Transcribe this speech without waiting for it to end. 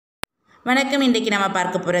வணக்கம். இன்றைக்கு நம்ம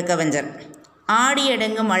பார்க்க போகிற கவிஞர் ஆடி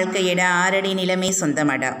அடங்கும் வாழ்க்கையிட ஆறடி நிலைமை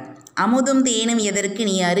சொந்தமடா, அமுதும் தேனும் எதற்கு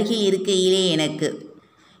நீ அருகில் இருக்கையிலே எனக்கு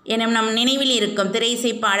எனும் நம் நினைவில் இருக்கும்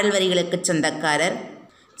திரைசை பாடல் வரிகளுக்கு சொந்தக்காரர்.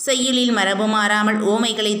 செய்யுளில் மரபு மாறாமல்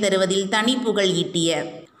ஓமைகளை தருவதில் தனி புகழ் ஈட்டிய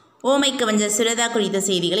ஓமை கவிஞர் சுரதா குறித்த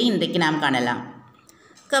செய்திகளை இன்றைக்கு நாம் காணலாம்.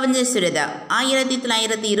 கவிஞர் சுரதா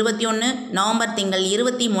 1921 நவம்பர் திங்கள்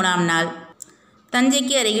 23ஆம் நாள்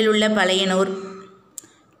தஞ்சைக்கு அருகில் உள்ள பழையனூர்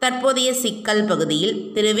தற்போதைய சிக்கல் பகுதியில்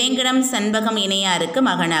திரு வேங்கடம் சண்பகம் இணையாருக்கு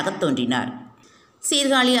மகனாக தோன்றினார்.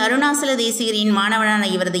 சீர்காழி அருணாசல தேசிகரின் மாணவனான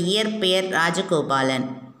இவரது இயற்பெயர் ராஜகோபாலன்.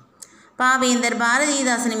 பாவேந்தர்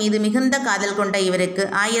பாரதிதாசன் மீது மிகுந்த காதல் கொண்ட இவருக்கு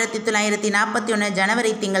 1941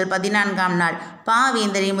 ஜனவரி திங்கள் 14ஆம் நாள்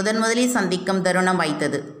பாவேந்தரை முதலில் சந்திக்கும் தருணம்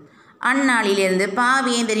வாய்த்தது. அந்நாளிலிருந்து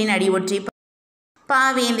பாவேந்தரின் அடிவொற்றி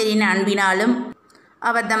பாவேந்தரின் அன்பினாலும்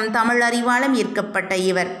அவர்தம் தமிழ் அறிவாலும் ஈர்க்கப்பட்ட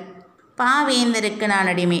இவர் பாவேந்தருக்கு நான்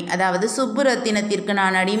அடிமை, அதாவது சுப்புரத்தினத்திற்கு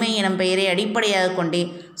நான் அடிமை எனும் பெயரை அடிப்படையாக கொண்டே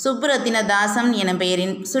சுப்புரத்தின தாசன் எனும்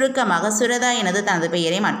பெயரின் சுருக்கமாக சுரதா எனது தனது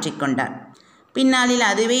பெயரை மாற்றிக்கொண்டார். பின்னாளில்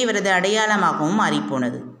அதுவே இவரது அடையாளமாகவும்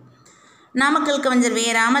மாறிப்போனது. நாமக்கல் கவிஞர் வே.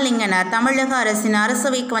 ராமலிங்கனார் தமிழக அரசின்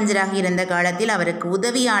அரசவை கவிஞராக இருந்த காலத்தில் அவருக்கு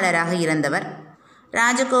உதவியாளராக இருந்தவர்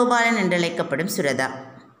ராஜகோபாலன் என்றழைக்கப்படும் சுரதா.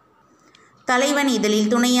 தலைவன் இதழில்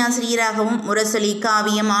துணையாசிரியராகவும் முரசொலி,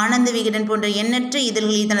 காவியம், ஆனந்த விகடன் போன்ற எண்ணற்ற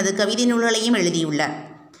இதழ்களில் தனது கவிதை நூல்களையும் எழுதியுள்ளார்.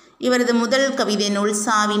 இவரது முதல் கவிதை நூல்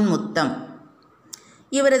சாவின் முத்தம்.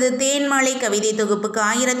 இவரது தேன்மாலை கவிதை தொகுப்புக்கு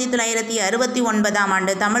 1969ஆம்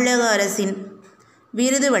ஆண்டு தமிழக அரசின்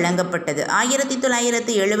விருது வழங்கப்பட்டது.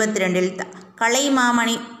 1972இல்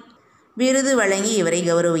கலைமாமணி விருது வழங்கி இவரை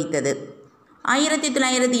கௌரவித்தது.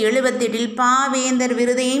 1978இல் பாவேந்தர்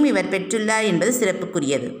விருதையும் இவர் பெற்றுள்ளார் என்பது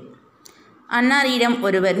சிறப்புக்குரியது. அன்னாரிடம்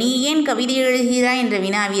ஒருவர் நீ ஏன் கவிதை எழுதுகிறாய் என்ற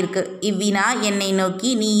வினாவிற்கு இவ்வினா என்னை நோக்கி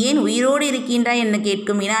நீ ஏன் உயிரோடு இருக்கின்றாய் என்று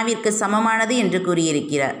கேட்கும் வினாவிற்கு சமமானது என்று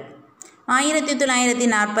கூறியிருக்கிறார்.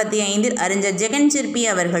 1945இல் அறிஞர் ஜெகன் சிற்பி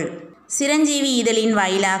அவர்கள் சிரஞ்சீவி இதழின்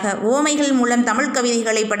வாயிலாக ஓமைகள் மூலம் தமிழ்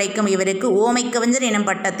கவிதைகளை படைக்கும் இவருக்கு ஓமை கவிஞர் எனும்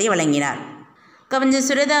பட்டத்தை வழங்கினார். கவிஞர்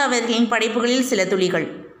சுரதா அவர்களின் படைப்புகளில் சில துளிகள்: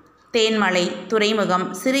 தேன்மலை, துறைமுகம்,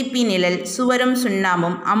 சிரிப்பி நிழல், சுவரும்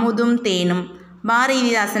சுண்ணாமும், அமுதும் தேனும்,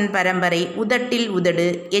 பாரதிதாசன் பரம்பரை, உதட்டில் உதடு,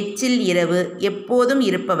 எச்சில் இரவு, எப்போதும்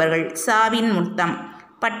இருப்பவர்கள், சாவின் முத்தம்,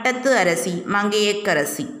 பட்டத்து அரசி,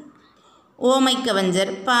 மங்கையக்கரசி, ஓமை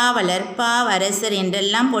கவிஞர், பாவலர், பாவரசர்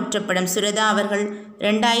என்றெல்லாம் போற்றப்படும் சுரதா அவர்கள்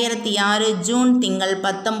 2006 ஜூன் திங்கள்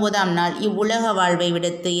 19ஆம் நாள் இவ்வுலக வாழ்வை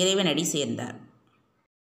விடுத்து இறைவனடி சேர்ந்தார்.